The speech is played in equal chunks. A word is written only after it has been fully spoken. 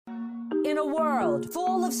In a world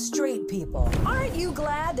full of straight people, aren't you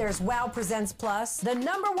glad there's WOW Presents Plus, the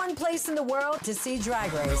 #1 place in the world to see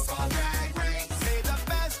Drag Race?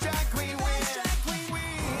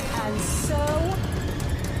 And so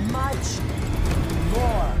much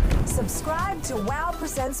more. Subscribe to WOW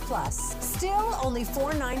Presents Plus. Still only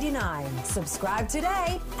 $4.99. Subscribe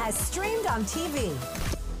today as streamed on TV.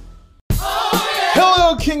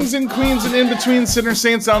 Hello, kings and queens and in-between sinner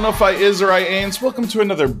saints. I don't know if I is or I ain't. Welcome to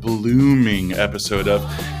another blooming episode of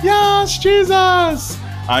Yes, Jesus!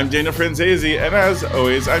 I'm Daniel Franzese, and as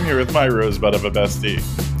always, I'm here with my rosebud of a bestie.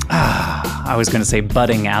 I was going to say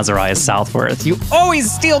budding Azariah Southworth. You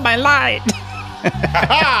always steal my line!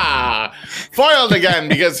 Foiled again,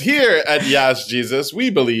 because here at Yes, Jesus, we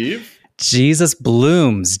believe Jesus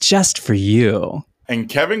blooms just for you. And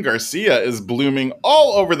Kevin Garcia is blooming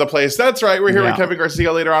all over the place. That's right. We're here with Kevin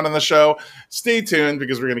Garcia later on in the show. Stay tuned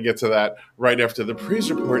because we're going to get to that right after the praise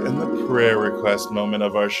report and the prayer request moment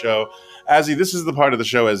of our show. Azzy, this is the part of the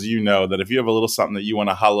show, as you know, that if you have a little something that you want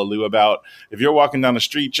to hallelujah about, if you're walking down the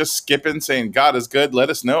street just skipping, saying God is good, let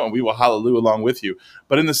us know and we will hallelujah along with you.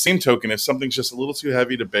 But in the same token, if something's just a little too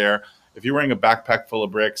heavy to bear, if you're wearing a backpack full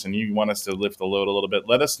of bricks and you want us to lift the load a little bit,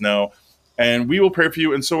 let us know. And we will pray for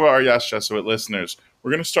you, and so will our Yes Jesuit listeners.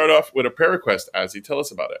 We're going to start off with a prayer request. Azzy, tell us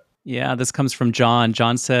about it. Yeah, this comes from John.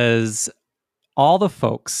 John says, all the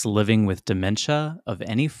folks living with dementia of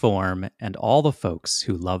any form and all the folks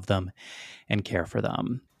who love them and care for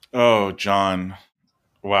them. Oh, John.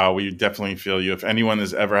 Wow, we definitely feel you. If anyone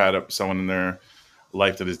has ever had someone in their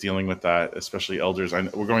life that is dealing with that, especially elders,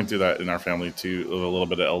 we're going through that in our family too, a little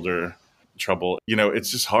bit of elder trouble. You know, it's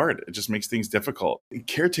just hard. It just makes things difficult.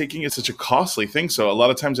 Caretaking is such a costly thing. So a lot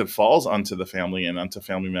of times it falls onto the family and onto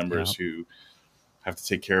family members who have to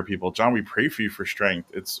take care of people. John, we pray for you for strength.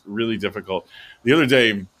 It's really difficult. The other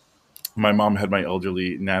day, my mom had my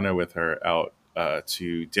elderly Nana with her out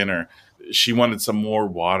to dinner. She wanted some more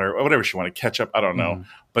water or whatever she wanted, ketchup. I don't know.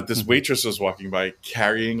 But this waitress was walking by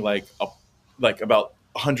carrying like about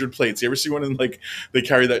 100 plates. You ever see one in they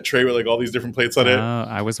carry that tray with all these different plates on it?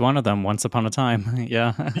 I was one of them once upon a time.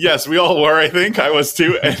 Yeah. Yes, we all were. I think I was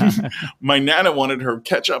too. And my Nana wanted her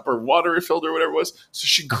ketchup or water refilled or whatever it was. So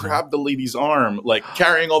she grabbed the lady's arm,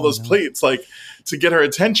 carrying all those plates, to get her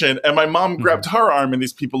attention. And my mom grabbed her arm, and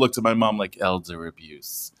these people looked at my mom like elder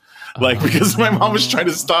abuse. Because my mom was trying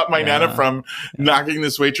to stop my Nana from knocking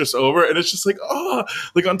this waitress over. And it's just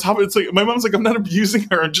on top of it's my mom's I'm not abusing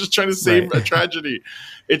her. I'm just trying to save a tragedy.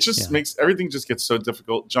 It just makes everything just gets so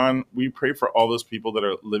difficult. John, we pray for all those people that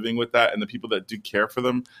are living with that and the people that do care for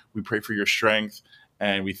them. We pray for your strength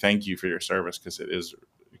and we thank you for your service because it is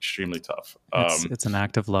extremely tough. It's an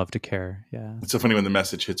act of love to care. Yeah. It's so funny when the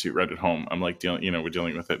message hits you right at home. I'm we're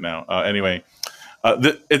dealing with it now. Anyway,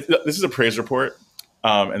 this is a praise report.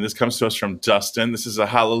 And this comes to us from Dustin. This is a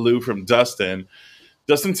hallelujah from Dustin.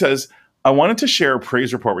 Dustin says, I wanted to share a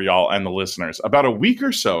praise report with y'all and the listeners. About a week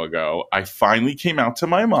or so ago, I finally came out to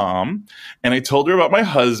my mom and I told her about my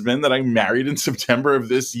husband that I married in September of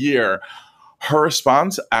this year. Her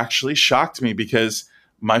response actually shocked me because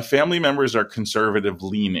my family members are conservative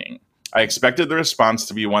leaning. I expected the response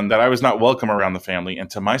to be one that I was not welcome around the family. And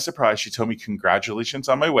to my surprise, she told me congratulations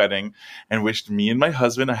on my wedding and wished me and my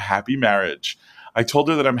husband a happy marriage. I told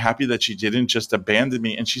her that I'm happy that she didn't just abandon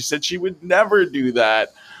me, and she said she would never do that.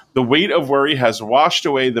 The weight of worry has washed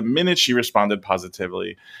away the minute she responded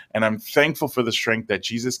positively, and I'm thankful for the strength that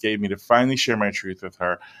Jesus gave me to finally share my truth with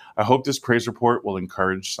her. I hope this praise report will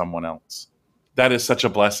encourage someone else. That is such a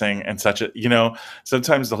blessing and such a,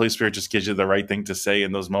 sometimes the Holy Spirit just gives you the right thing to say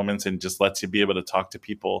in those moments and just lets you be able to talk to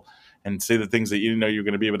people and say the things that you didn't know you were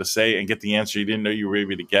going to be able to say and get the answer you didn't know you were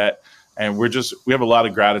able to get. And we have a lot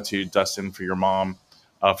of gratitude, Dustin, for your mom,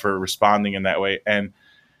 for responding in that way. And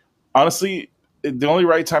honestly, the only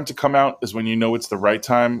right time to come out is when you know it's the right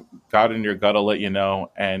time. God in your gut will let you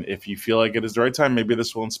know. And if you feel like it is the right time, maybe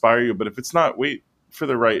this will inspire you. But if it's not, wait for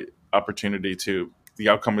the right opportunity too. The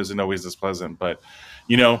outcome isn't always as pleasant. But,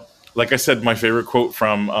 like I said, my favorite quote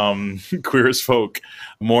from Queer as Folk,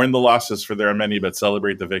 mourn the losses for there are many, but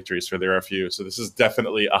celebrate the victories for there are few. So this is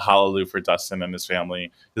definitely a hallelujah for Dustin and his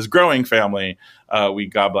family, his growing family. We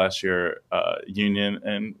God bless your union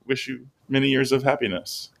and wish you many years of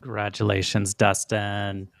happiness. Congratulations,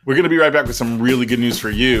 Dustin. We're going to be right back with some really good news for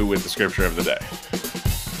you with the scripture of the day.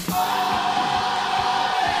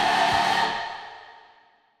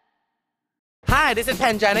 Hi, this is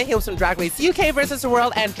Panjana Hills from Drag Race UK versus the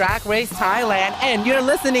World and Drag Race Thailand, and you're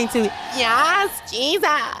listening to Yes,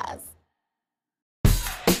 Jesus!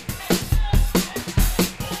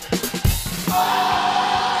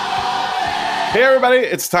 Hey, everybody,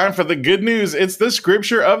 it's time for the good news. It's the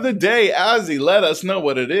scripture of the day. Ozzy, let us know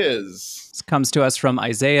what it is. This comes to us from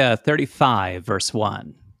Isaiah 35, verse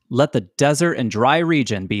 1. Let the desert and dry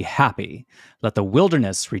region be happy. Let the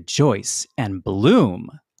wilderness rejoice and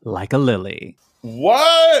bloom like a lily.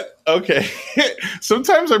 What? Okay.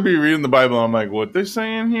 Sometimes I'll be reading the Bible and I'm like, what they're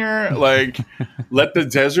saying here? Like, let the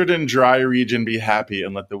desert and dry region be happy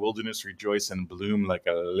and let the wilderness rejoice and bloom like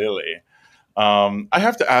a lily. I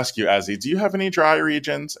have to ask you, Azzy, do you have any dry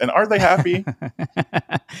regions and are they happy?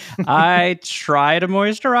 I try to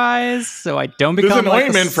moisturize so I don't become There's an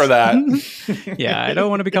ointment for that. Yeah, I don't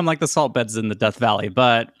want to become like the salt beds in the Death Valley,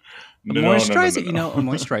 but a moisturizer, a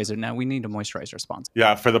moisturizer. Now we need a moisturizer sponsor.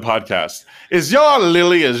 Yeah, for the podcast. Is your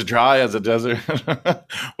lily as dry as a desert?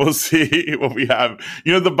 We'll see what we have.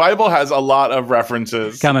 The Bible has a lot of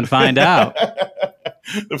references. Come and find out.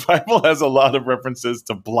 The Bible has a lot of references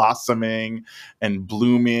to blossoming and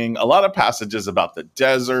blooming. A lot of passages about the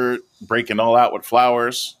desert, breaking all out with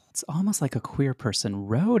flowers. It's almost like a queer person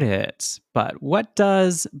wrote it. But what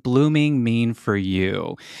does blooming mean for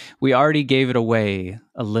you? We already gave it away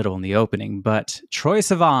a little in the opening, but Troy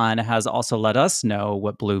Sivan has also let us know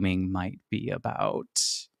what blooming might be about.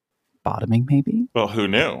 Bottoming, maybe? Well, who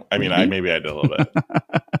knew? I mean, maybe I did a little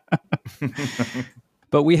bit.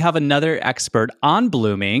 But we have another expert on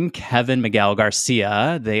blooming, Kevin Miguel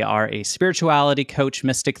Garcia. They are a spirituality coach,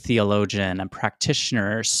 mystic theologian, and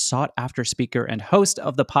practitioner, sought-after speaker, and host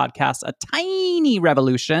of the podcast A Tiny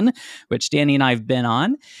Revolution, which Danny and I have been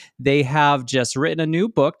on. They have just written a new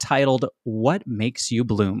book titled What Makes You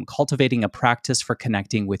Bloom? Cultivating a Practice for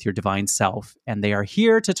Connecting with Your Divine Self. And they are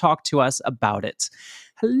here to talk to us about it.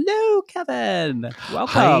 Hello, Kevin. Welcome.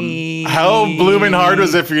 Hi. How blooming hard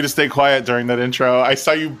was it for you to stay quiet during that intro? I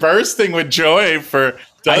saw you bursting with joy for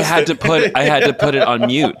Dustin. I had to put it on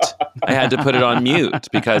mute. I had to put it on mute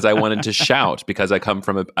because I wanted to shout because I come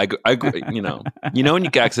from when you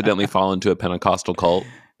accidentally fall into a Pentecostal cult.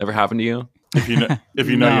 Ever happened to you? If you know,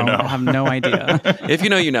 you know. I have no idea. If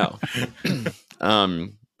you know, you know.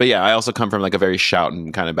 But yeah, I also come from like a very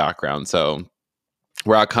shouting kind of background. So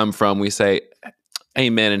where I come from, we say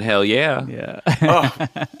amen and hell yeah. Yeah.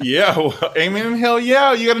 Yeah. Well, amen and hell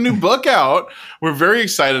yeah. You got a new book out. We're very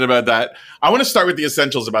excited about that. I want to start with the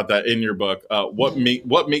essentials about that in your book. What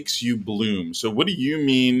makes you bloom? So what do you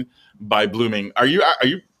mean by blooming? Are you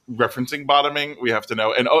referencing bottoming? We have to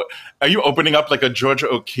know. And are you opening up like a Georgia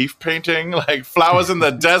O'Keeffe painting, like flowers in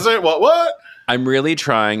the desert? What? I'm really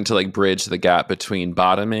trying to like bridge the gap between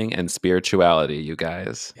bottoming and spirituality, you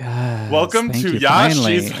guys. Yes, welcome to Yash.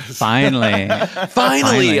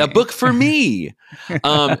 Finally, a book for me.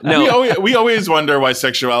 No, we always wonder why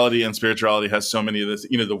sexuality and spirituality has so many of this.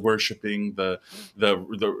 The worshiping, the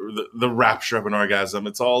rapture of an orgasm.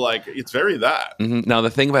 It's all like it's very that. Mm-hmm. Now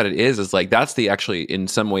the thing about it is like that's actually in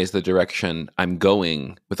some ways the direction I'm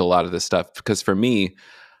going with a lot of this stuff, because for me,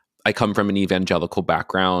 I come from an evangelical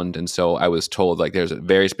background, and so I was told like there's a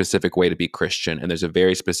very specific way to be Christian and there's a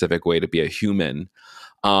very specific way to be a human.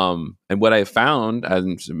 And what I found,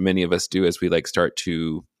 as many of us do, as we like start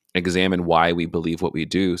to examine why we believe what we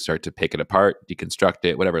do, start to pick it apart, deconstruct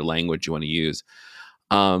it, whatever language you want to use,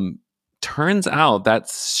 turns out that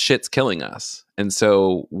shit's killing us. And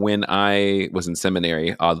so when I was in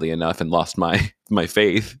seminary, oddly enough, and lost my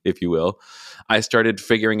faith, if you will, I started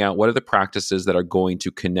figuring out what are the practices that are going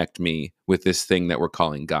to connect me with this thing that we're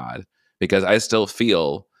calling God. Because I still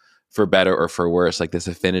feel, for better or for worse, like this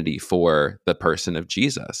affinity for the person of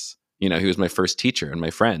Jesus. He was my first teacher and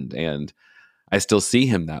my friend, and I still see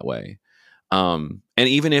him that way. And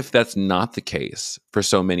even if that's not the case for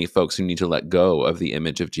so many folks who need to let go of the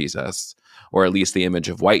image of Jesus, or at least the image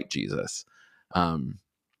of white Jesus,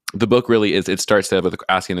 the book really is, it starts there with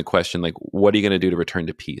asking the question, like, what are you going to do to return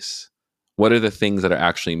to peace? What are the things that are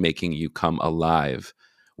actually making you come alive?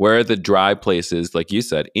 Where are the dry places, like you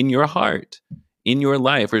said, in your heart, in your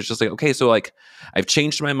life, where it's just like, okay, so like I've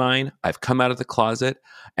changed my mind, I've come out of the closet,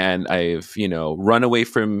 and I've, run away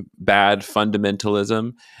from bad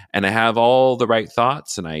fundamentalism, and I have all the right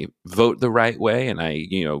thoughts, and I vote the right way, and I,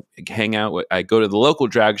 hang out, I go to the local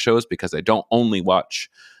drag shows because I don't only watch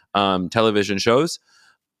television shows.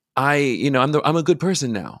 I'm a good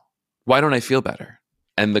person now. Why don't I feel better?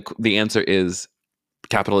 And the answer is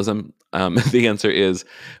capitalism. The answer is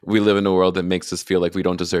we live in a world that makes us feel like we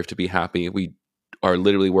don't deserve to be happy. We are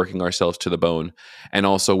literally working ourselves to the bone. And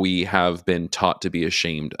also we have been taught to be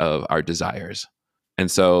ashamed of our desires.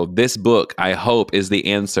 And so this book, I hope, is the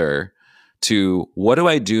answer to what do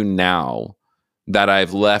I do now that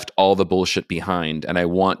I've left all the bullshit behind and I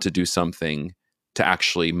want to do something to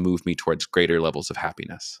actually move me towards greater levels of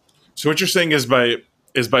happiness. So what you're saying is by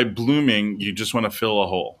is by blooming, you just want to fill a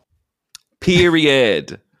hole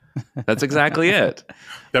Period. That's exactly it.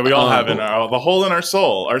 that we all have in the hole in our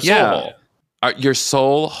soul hole. Your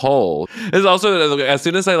soul hole is also, as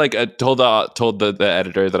soon as I told the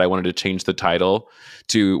editor that I wanted to change the title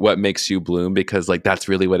to What Makes You Bloom, because like that's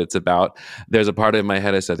really what it's about, there's a part of my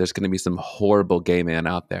head I said there's going to be some horrible gay man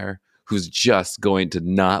out there who's just going to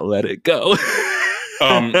not let it go.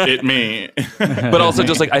 It may. But also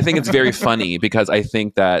just like I think it's very funny because I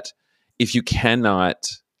think that if you cannot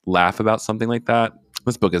laugh about something like that,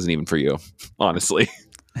 this book isn't even for you, honestly.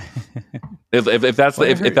 If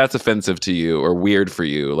that's offensive to you or weird for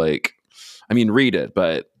you, like, I mean, read it,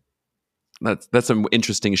 but that's an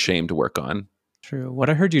interesting shame to work on. True. What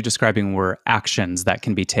I heard you describing were actions that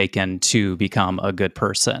can be taken to become a good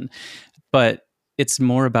person, but it's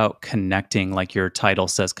more about connecting, like your title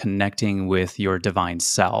says, connecting with your divine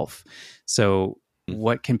self. So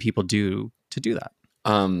what can people do to do that?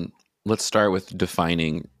 Let's start with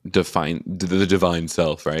define the divine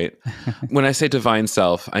self, right? When I say divine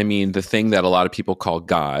self, I mean the thing that a lot of people call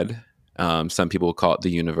God. Some people will call it the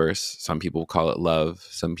universe. Some people will call it love.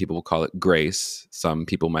 Some people will call it grace. Some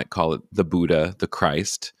people might call it the Buddha, the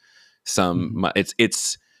Christ.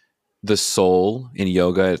 It's the soul in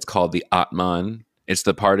yoga. It's called the Atman. It's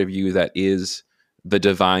the part of you that is the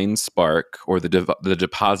divine spark or the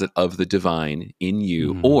deposit of the divine in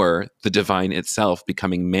you, or the divine itself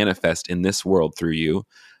becoming manifest in this world through you.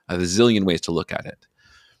 There's a zillion ways to look at it.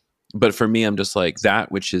 But for me, I'm just like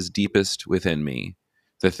that which is deepest within me,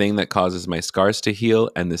 the thing that causes my scars to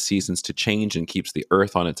heal and the seasons to change and keeps the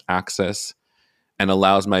earth on its axis and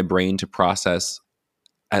allows my brain to process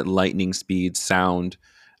at lightning speed, sound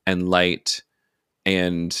and light,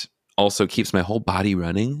 and also keeps my whole body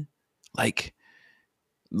running. Like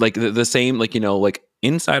the same, like, you know, like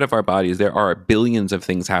inside of our bodies, there are billions of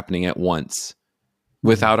things happening at once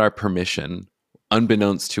without our permission,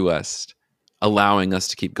 unbeknownst to us, allowing us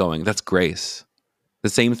to keep going. That's grace. The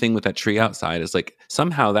same thing with that tree outside is like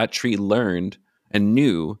somehow that tree learned and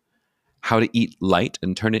knew how to eat light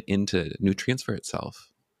and turn it into nutrients for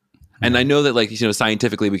itself. And I know that, like, you know,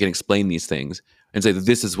 scientifically we can explain these things and say that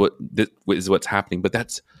this is what's happening, but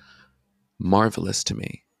that's marvelous to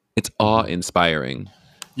me. It's awe-inspiring.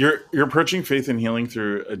 You're approaching faith and healing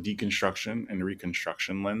through a deconstruction and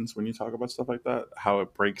reconstruction lens when you talk about stuff like that, how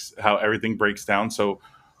everything breaks down. So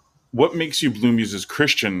What Makes You Bloom uses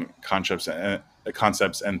Christian concepts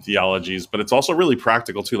and theologies, but it's also really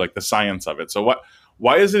practical too, like the science of it. So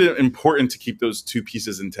why is it important to keep those two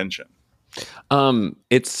pieces in tension?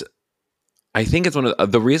 I think it's one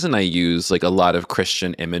of the reason I use like a lot of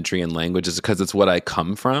Christian imagery and language is because it's what I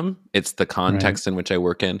come from. It's the context in which I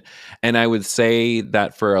work in. And I would say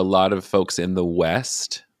that for a lot of folks in the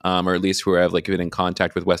West, or at least who have like been in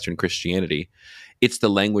contact with Western Christianity, it's the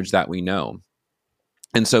language that we know.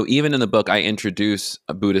 And so even in the book, I introduce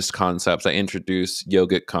Buddhist concepts, I introduce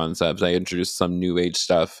yogic concepts, I introduce some new age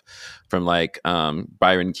stuff from like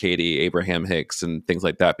Byron Katie, Abraham Hicks, and things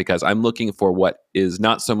like that, because I'm looking for what is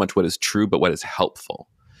not so much what is true, but what is helpful.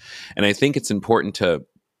 And I think it's important to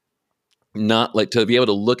not like to be able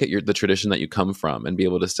to look at the tradition that you come from and be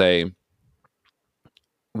able to say,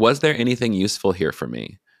 was there anything useful here for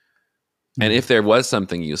me? And if there was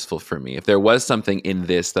something useful for me, if there was something in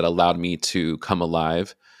this that allowed me to come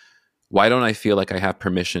alive, why don't I feel like I have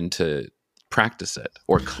permission to practice it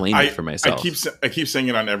or claim it for myself? I keep saying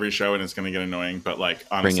it on every show, and it's going to get annoying. But like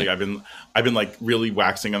honestly, I've been like really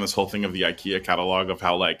waxing on this whole thing of the IKEA catalog of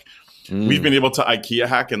how like we've been able to IKEA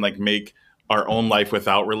hack and like make our own life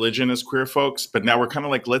without religion as queer folks. But now we're kind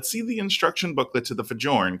of like, let's see the instruction booklet to the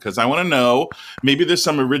Fajorn, because I want to know, maybe there's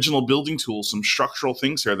some original building tools, some structural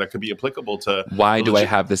things here that could be applicable to. Why do I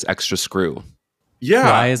have this extra screw? Yeah.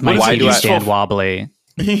 Why is my TV stand wobbly?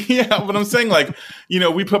 Yeah, but I'm saying, like, you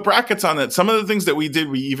know, we put brackets on that. Some of the things that we did,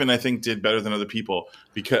 we even, I think, did better than other people.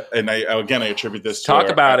 Because, and I attribute this to Talk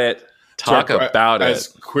about it. As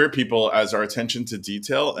queer people, as our attention to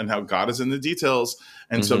detail and how God is in the details.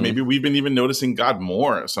 And so maybe we've been even noticing God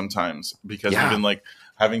more sometimes because we've been like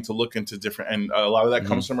having to look into different, and a lot of that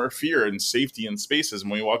comes from our fear and safety in spaces.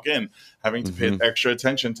 When we walk in, having to pay extra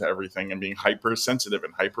attention to everything and being hypersensitive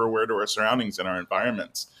and hyper aware to our surroundings and our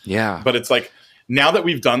environments. Yeah. But it's like, now that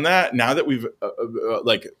we've done that, now that we've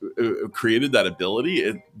created that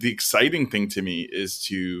ability, the exciting thing to me is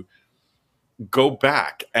to go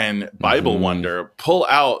back and Bible wonder, pull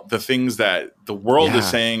out the things that the world is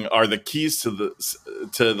saying are the keys to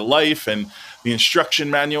the life and the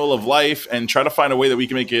instruction manual of life, and try to find a way that we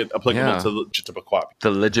can make it applicable to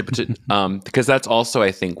Bakwabi. Because that's also,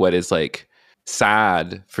 I think, what is like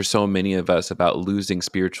sad for so many of us about losing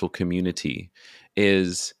spiritual community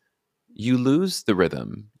is you lose the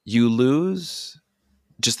rhythm. You lose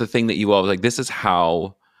just the thing that you always like. This is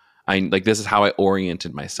how I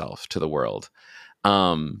oriented myself to the world.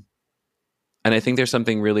 And I think there's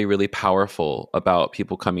something really, really powerful about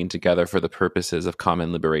people coming together for the purposes of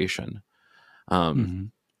common liberation.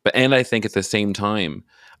 And I think at the same time,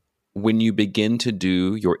 when you begin to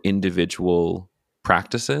do your individual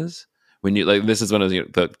practices, when you like, this is one of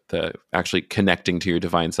the actually connecting to your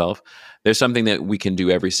divine self. There's something that we can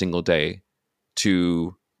do every single day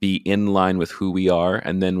to be in line with who we are,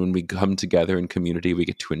 and then when we come together in community, we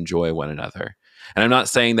get to enjoy one another. And I'm not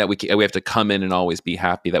saying that we have to come in and always be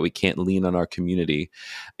happy, that we can't lean on our community.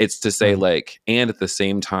 It's to say and at the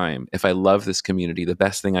same time, if I love this community, the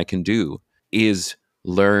best thing I can do is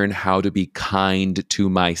learn how to be kind to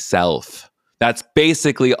myself. That's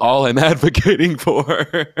basically all I'm advocating for.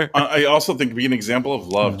 I also think be an example of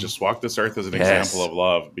love. Just walk this earth as an example of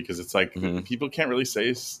love, because it's like people can't really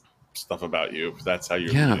say stuff about you if that's how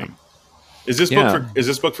you're leading. Is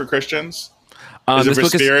this book for Christians? Is it for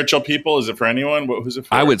spiritual people? Is it for anyone? Who's it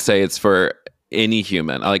for? I would say it's for any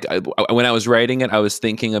human. When I was writing it, I was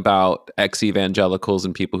thinking about ex-evangelicals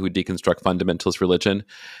and people who deconstruct fundamentalist religion.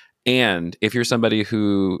 And if you're somebody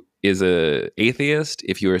who is a atheist,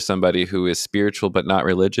 if you are somebody who is spiritual but not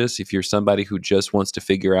religious, if you're somebody who just wants to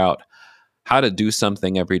figure out how to do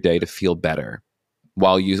something every day to feel better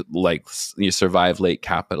while you survive late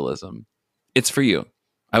capitalism, it's for you.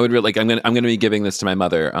 I would really I'm gonna be giving this to my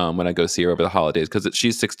mother when I go see her over the holidays, because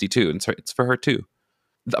she's 62 and it's for her too.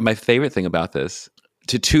 My favorite thing about this,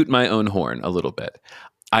 to toot my own horn a little bit,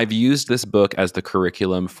 I've used this book as the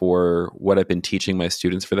curriculum for what I've been teaching my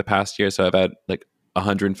students for the past year. So I've had like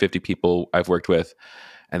 150 people I've worked with,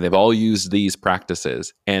 and they've all used these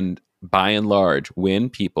practices. And by and large, when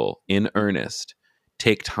people in earnest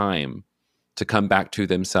take time to come back to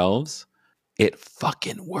themselves, it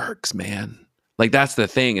fucking works, man. Like, that's the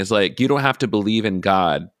thing, is like, you don't have to believe in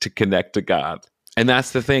God to connect to God. And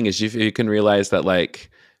that's the thing, is you can realize that like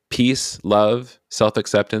peace, love,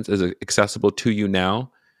 self-acceptance is accessible to you now.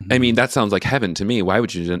 I mean, that sounds like heaven to me. Why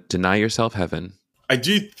would you deny yourself heaven? I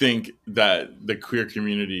do think that the queer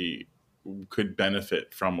community could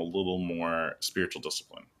benefit from a little more spiritual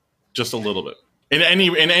discipline, just a little bit, in any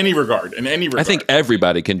regard. I think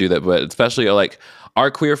everybody can do that, but especially like our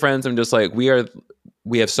queer friends. I'm just like, we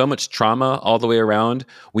have so much trauma all the way around.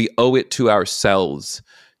 We owe it to ourselves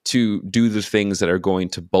to do the things that are going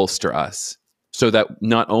to bolster us, so that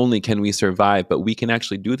not only can we survive, but we can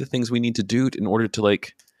actually do the things we need to do in order to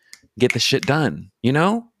like get the shit done, you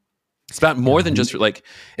know? It's about more than just like,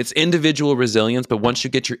 it's individual resilience, but once you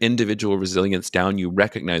get your individual resilience down, you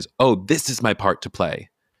recognize, oh, this is my part to play.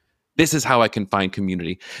 This is how I can find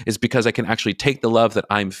community, is because I can actually take the love that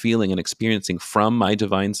I'm feeling and experiencing from my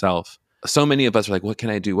divine self. So many of us are like, what can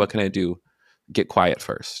I do? What can I do? Get quiet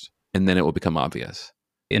first, and then it will become obvious.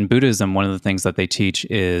 In Buddhism, one of the things that they teach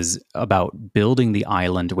is about building the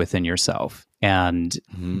island within yourself and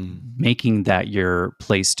making that your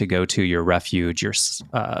place to go to, your refuge, your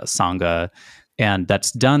sangha. And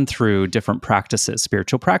that's done through different practices,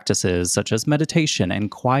 spiritual practices, such as meditation and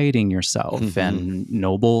quieting yourself and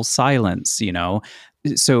noble silence, you know.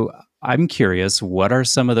 So I'm curious, what are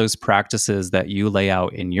some of those practices that you lay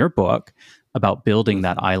out in your book about building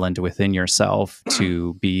that island within yourself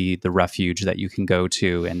to be the refuge that you can go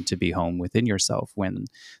to and to be home within yourself when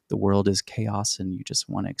the world is chaos and you just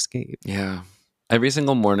want to escape? Yeah. Every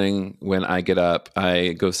single morning when I get up, I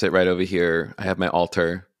go sit right over here. I have my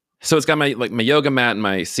altar. So it's got my yoga mat and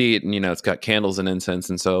my seat, and, you know, it's got candles and incense.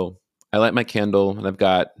 And so I light my candle, and I've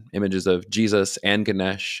got images of Jesus and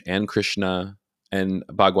Ganesh and Krishna and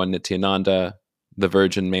Bhagwan Nityananda, the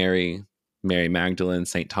Virgin Mary, Mary Magdalene,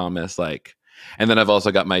 St. Thomas, and then I've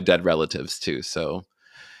also got my dead relatives too. So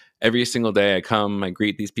every single day I come, I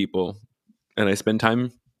greet these people, and I spend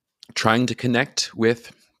time trying to connect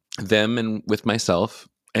with them and with myself.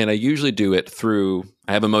 And I usually do it through,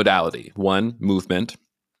 I have a modality. One, movement.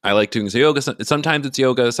 I like doing yoga. Sometimes it's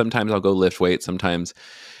yoga. Sometimes I'll go lift weights. Sometimes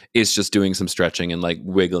it's just doing some stretching and like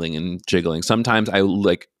wiggling and jiggling. Sometimes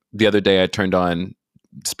the other day I turned on,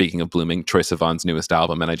 speaking of blooming, Troye Sivan's newest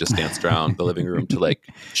album, and I just danced around the living room to like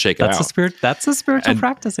shake it out. That's a spiritual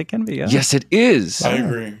practice. It can be. Yeah. Yes, it is. I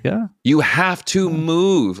agree. Yeah. You have to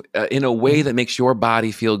move in a way that makes your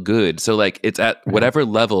body feel good. So like it's at whatever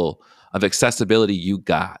level of accessibility you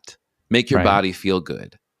got, make your body feel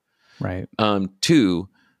good. Right. Two,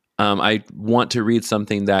 I want to read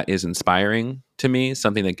something that is inspiring to me,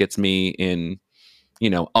 something that gets me in,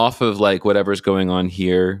 off of like whatever's going on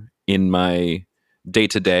here in my day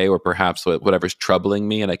to day, or perhaps whatever's troubling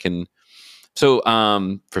me, and I can So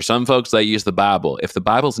for some folks, they use the Bible. If the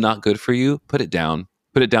Bible's not good for you, put it down.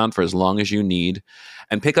 Put it down for as long as you need.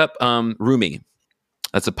 And pick up Rumi.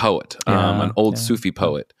 That's a poet, an old Sufi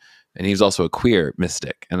poet. And he was also a queer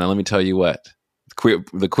mystic. And then let me tell you what,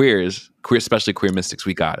 the queers, especially queer mystics,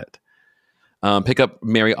 we got it. Pick up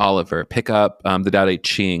Mary Oliver. Pick up the Tao Te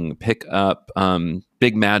Ching. Pick up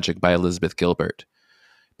Big Magic by Elizabeth Gilbert.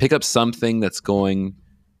 Pick up something that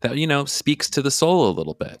speaks to the soul a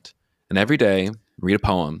little bit. And every day, read a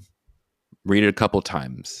poem. Read it a couple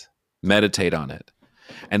times. Meditate on it.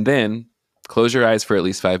 And then close your eyes for at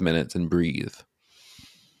least 5 minutes and breathe.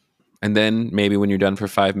 And then maybe when you're done for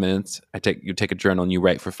 5 minutes, you take a journal and you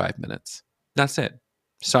write for 5 minutes. That's it.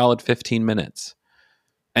 Solid 15 minutes.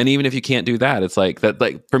 And even if you can't do that, it's like that.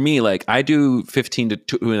 Like for me, like I do 15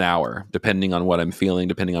 to an hour, depending on what I'm feeling,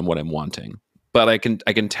 depending on what I'm wanting. But I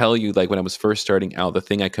can tell you, like when I was first starting out, the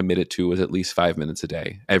thing I committed to was at least 5 minutes a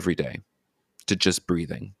day, every day, to just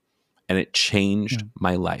breathing, and it changed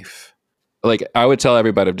my life. Like I would tell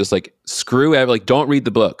everybody, just like don't read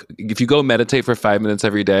the book. If you go meditate for 5 minutes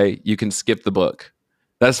every day, you can skip the book.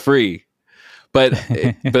 That's free. But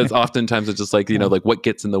it's oftentimes it's just like like what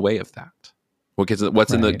gets in the way of that? Gets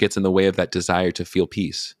in the way of that desire to feel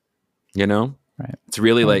peace? Right. It's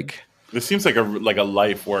really like this seems like a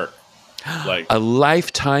life work. Like a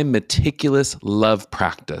lifetime meticulous love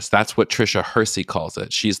practice. That's what Tricia Hersey calls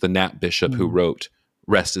it. She's the Nat Bishop who wrote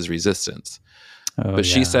Rest is Resistance. But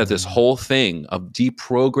she said this whole thing of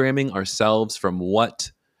deprogramming ourselves from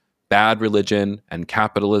what bad religion and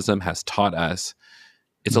capitalism has taught us.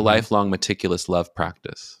 It's a lifelong meticulous love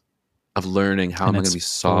practice of learning how am I going to be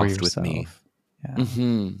soft with me.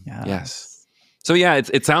 Yeah. Yes. So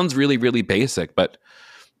it sounds really, really basic, but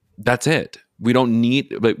that's it. We don't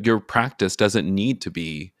need, but your practice doesn't need to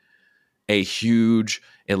be a huge,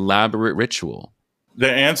 elaborate ritual.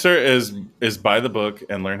 The answer is buy the book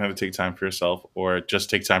and learn how to take time for yourself, or just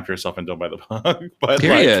take time for yourself and don't buy the book. But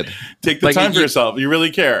period. Take the time for yourself. You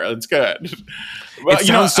really care. It's good. Well, it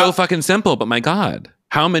sounds so fucking simple, but my God,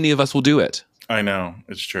 how many of us will do it? I know.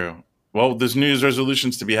 It's true. Well, there's New Year's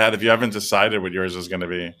resolutions to be had if you haven't decided what yours is going to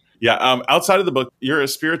be. Yeah. Outside of the book, you're a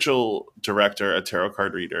spiritual director, a tarot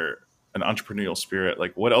card reader, an entrepreneurial spirit.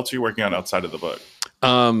 Like, what else are you working on outside of the book?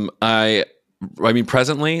 I mean,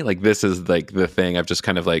 presently, like this is like the thing. I've just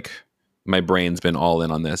kind of like my brain's been all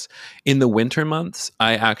in on this. In the winter months,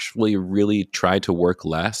 I actually really try to work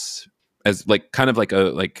less as like kind of like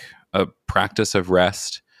a practice of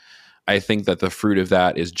rest. I think that the fruit of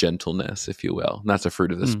that is gentleness, if you will. And that's a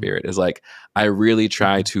fruit of the spirit. Is like I really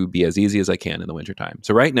try to be as easy as I can in the wintertime.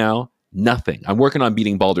 So right now, nothing. I'm working on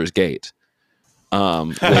beating Baldur's Gate.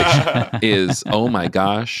 Which is, oh my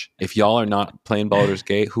gosh, if y'all are not playing Baldur's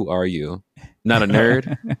Gate, who are you? Not a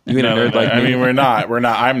nerd? You ain't a nerd like me? I mean, we're not.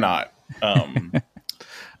 I'm not.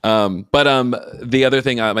 But the other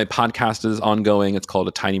thing, my podcast is ongoing. It's called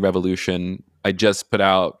A Tiny Revolution. I just put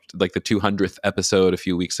out like the 200th episode a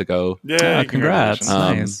few weeks ago. Yeah, congrats.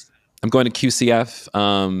 Nice. I'm going to QCF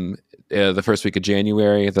the first week of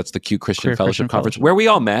January. That's the Q Christian Fellowship Conference, where we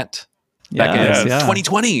all met. Back in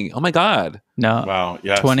 2020. Oh my God. No. Wow.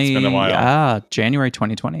 Yeah. It's been a while. Yeah. January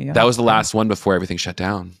 2020. Yeah. That was the last one before everything shut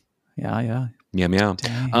down. Yeah. Meow.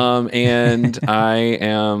 And I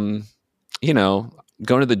am,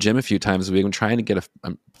 going to the gym a few times a week. I'm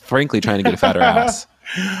frankly trying to get a fatter ass.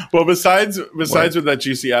 Well, besides with that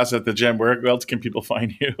juicy ass at the gym, where else can people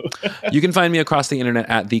find you? You can find me across the internet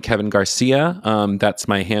at the Kevin Garcia. That's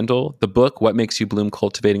my handle. The book, What Makes You Bloom: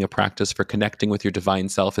 Cultivating a Practice for Connecting with Your Divine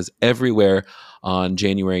Self, is everywhere on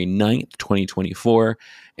January 9th, 2024.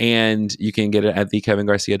 And you can get it at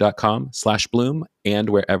thekevingarcia.com/bloom and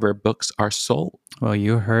wherever books are sold. Well,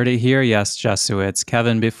 you heard it here. Yes, Jesuits.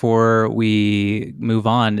 Kevin, before we move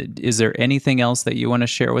on, is there anything else that you want to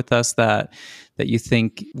share with us that you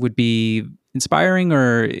think would be inspiring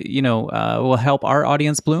or, will help our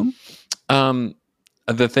audience bloom? The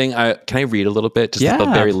thing, can I read a little bit? Just the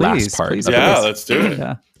very last part. Please. Yeah, let's do it.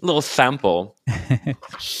 Yeah. A little sample.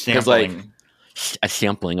 It's like a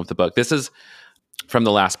sampling of the book. This is from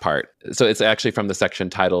the last part. So it's actually from the section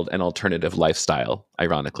titled An Alternative Lifestyle,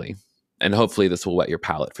 ironically. And hopefully this will whet your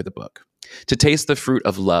palate for the book. To taste the fruit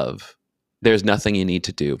of love, there's nothing you need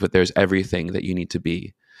to do, but there's everything that you need to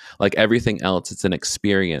be. Like everything else, it's an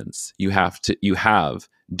experience you have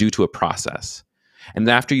due to a process. And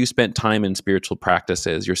after you spent time in spiritual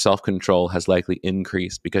practices, your self-control has likely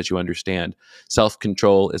increased because you understand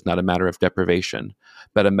self-control is not a matter of deprivation,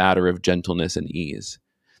 but a matter of gentleness and ease.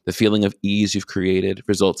 The feeling of ease you've created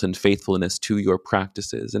results in faithfulness to your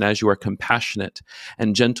practices. And as you are compassionate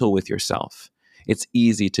and gentle with yourself, It's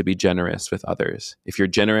easy to be generous with others. If you're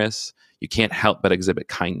generous, you can't help but exhibit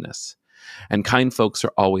kindness. And kind folks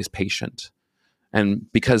are always patient.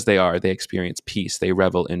 And because they experience peace, they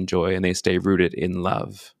revel in joy, and they stay rooted in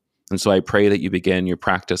love. And so I pray that you begin your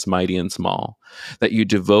practice mighty and small, that you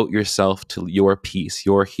devote yourself to your peace,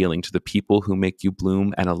 your healing, to the people who make you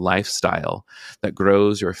bloom, and a lifestyle that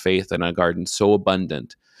grows your faith in a garden so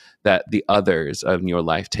abundant that the others of your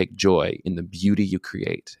life take joy in the beauty you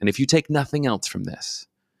create. And if you take nothing else from this,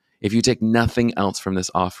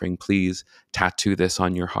 offering, please tattoo this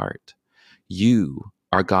on your heart. You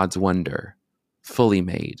are God's wonder, fully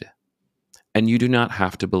made. And you do not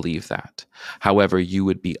have to believe that. However, you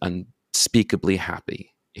would be unspeakably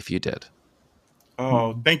happy if you did.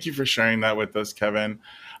 Oh, thank you for sharing that with us, Kevin.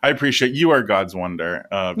 I appreciate you are God's wonder.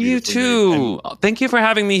 You too. Thank you for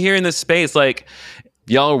having me here in this space. Like,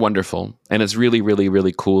 y'all are wonderful. And it's really, really,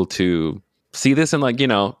 really cool to see this and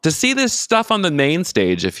to see this stuff on the main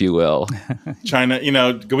stage, if you will. China,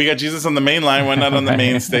 we got Jesus on the main line, why not on the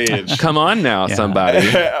main stage? Come on now, somebody.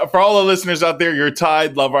 For all the listeners out there, your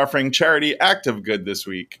tithe, love offering, charity, act of good this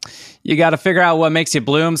week. You got to figure out what makes you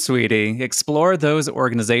bloom, sweetie. Explore those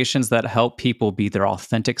organizations that help people be their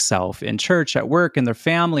authentic self in church, at work, in their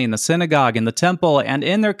family, in the synagogue, in the temple, and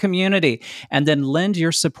in their community. And then lend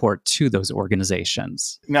your support to those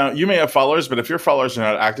organizations. Now, you may have followers, but if your followers are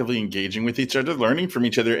not actively engaging with each other, learning from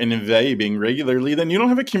each other, and vibing regularly, then you don't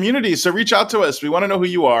have a community. So reach out to us. We want to know who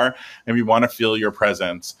you are, and we want to feel your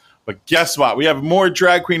presence. But guess what? We have more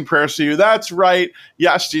drag queen prayers for you. That's right.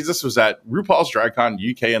 Yes, Jesus was at RuPaul's DragCon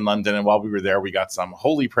UK in London. And while we were there, we got some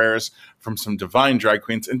holy prayers from some divine drag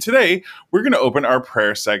queens. And today, we're going to open our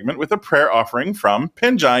prayer segment with a prayer offering from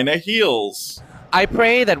Pangina Heels. I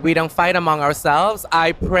pray that we don't fight among ourselves.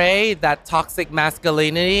 I pray that toxic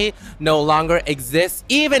masculinity no longer exists,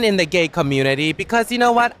 even in the gay community, because you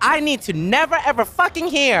know what? I need to never, ever fucking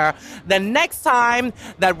hear the next time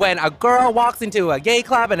that when a girl walks into a gay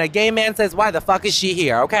club and a gay man says, why the fuck is she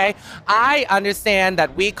here, okay? I understand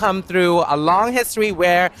that we come through a long history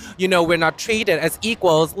where, we're not treated as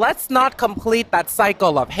equals. Let's not complete that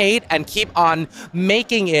cycle of hate and keep on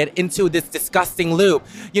making it into this disgusting loop.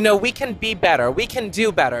 We can be better. We can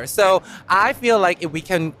do better. So I feel like if we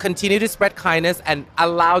can continue to spread kindness and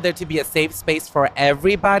allow there to be a safe space for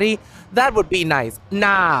everybody, that would be nice.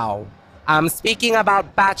 Now, I'm speaking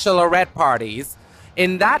about bachelorette parties.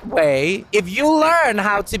 In that way, if you learn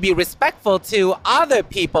how to be respectful to other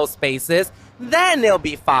people's spaces, then it'll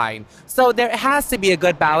be fine. So there has to be a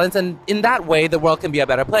good balance, and in that way, the world can be a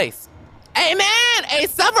better place. Amen! A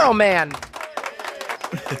several man!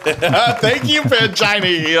 Thank you, Pangina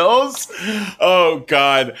Heels. Oh,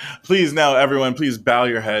 God. Please, now, everyone, please bow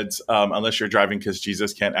your heads unless you're driving, because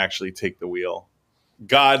Jesus can't actually take the wheel.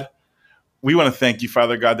 God, we want to thank you,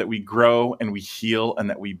 Father God, that we grow and we heal and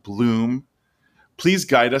that we bloom. Please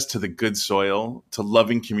guide us to the good soil, to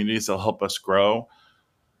loving communities that will help us grow,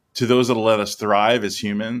 to those that will let us thrive as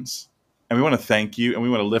humans. And we want to thank you, and we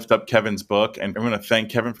want to lift up Kevin's book, and we want to thank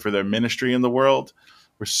Kevin for their ministry in the world.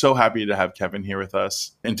 We're so happy to have Kevin here with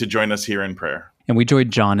us and to join us here in prayer. And we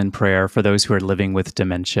join John in prayer for those who are living with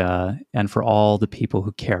dementia and for all the people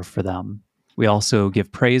who care for them. We also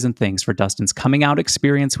give praise and thanks for Dustin's coming out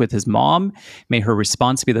experience with his mom. May her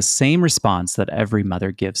response be the same response that every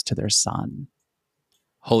mother gives to their son.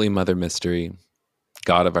 Holy Mother Mystery,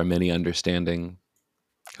 God of our many understanding,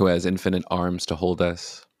 who has infinite arms to hold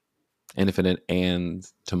us, infinite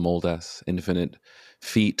hands to mold us, infinite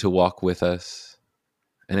feet to walk with us,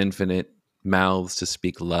 and infinite mouths to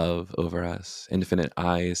speak love over us, infinite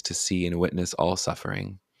eyes to see and witness all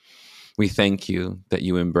suffering. We thank you that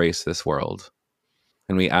you embrace this world.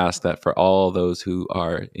 And we ask that for all those who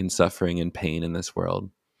are in suffering and pain in this world,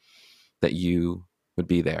 that you would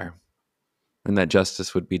be there, and that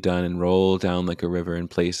justice would be done and roll down like a river in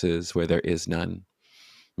places where there is none.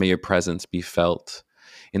 May your presence be felt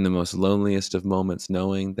in the most loneliest of moments,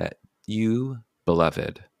 knowing that you,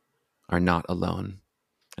 beloved, are not alone.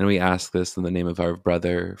 And we ask this in the name of our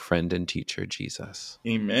brother, friend, and teacher, Jesus.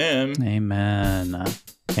 Amen. Amen.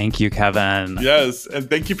 Thank you, Kevin. Yes, and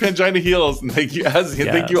thank you, Pangina Heels, and thank you, Ezzy,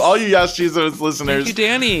 and thank you, all you Yash Jesus listeners. Thank you,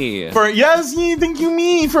 Danny. Thank you,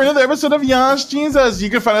 me, for another episode of Yash Jesus. You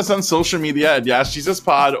can find us on social media at Yash Jesus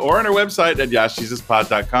Pod or on our website at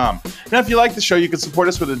yashjesuspod.com. Now, if you like the show, you can support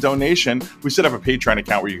us with a donation. We set up a Patreon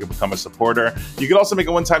account where you can become a supporter. You can also make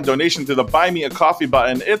a one-time donation through the Buy Me a Coffee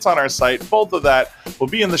button. It's on our site. Both of that will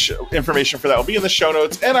be in the information for that will be in the show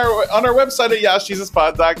notes and on our website at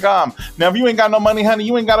yashjesuspod.com. Now, if you ain't got no money, honey,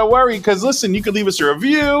 you ain't got to worry, because listen, you could leave us a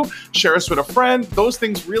review, share us with a friend. Those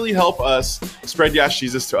things really help us spread Yash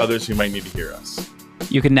Jesus to others who might need to hear us.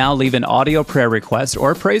 You can now leave an audio prayer request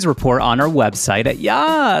or praise report on our website at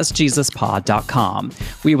yesjesuspod.com.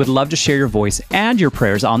 We would love to share your voice and your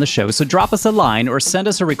prayers on the show, so drop us a line or send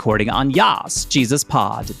us a recording on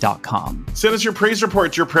yesjesuspod.com. Send us your praise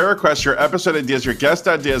reports, your prayer requests, your episode ideas, your guest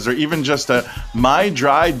ideas, or even just my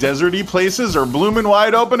dry, deserty places or blooming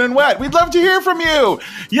wide open and wet. We'd love to hear from you.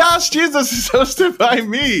 Yes, Jesus is hosted by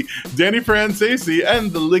me, Danny Francesi,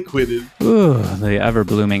 and the liquid. Ooh, the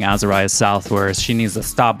ever-blooming Azariah Southworth. She needs to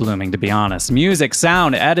stop blooming, to be honest. Music,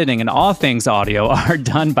 sound, editing, and all things audio are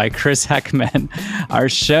done by Chris Heckman. Our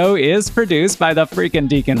show is produced by the freaking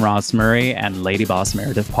Deacon Ross Murray and Lady Boss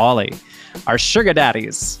Meredith Pauley. Our sugar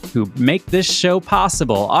daddies who make this show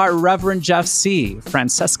possible are Reverend Jeff C.,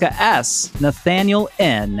 Francesca S., Nathaniel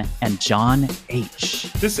N., and John H.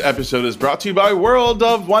 This episode is brought to you by World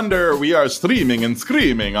of Wonder. We are streaming and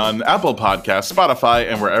screaming on Apple Podcasts, Spotify,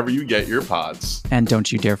 and wherever you get your pods. And don't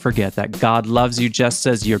you dare forget that God loves you just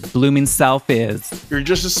as your blooming self is. You're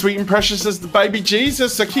just as sweet and precious as the baby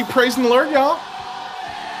Jesus, so keep praising the Lord, y'all.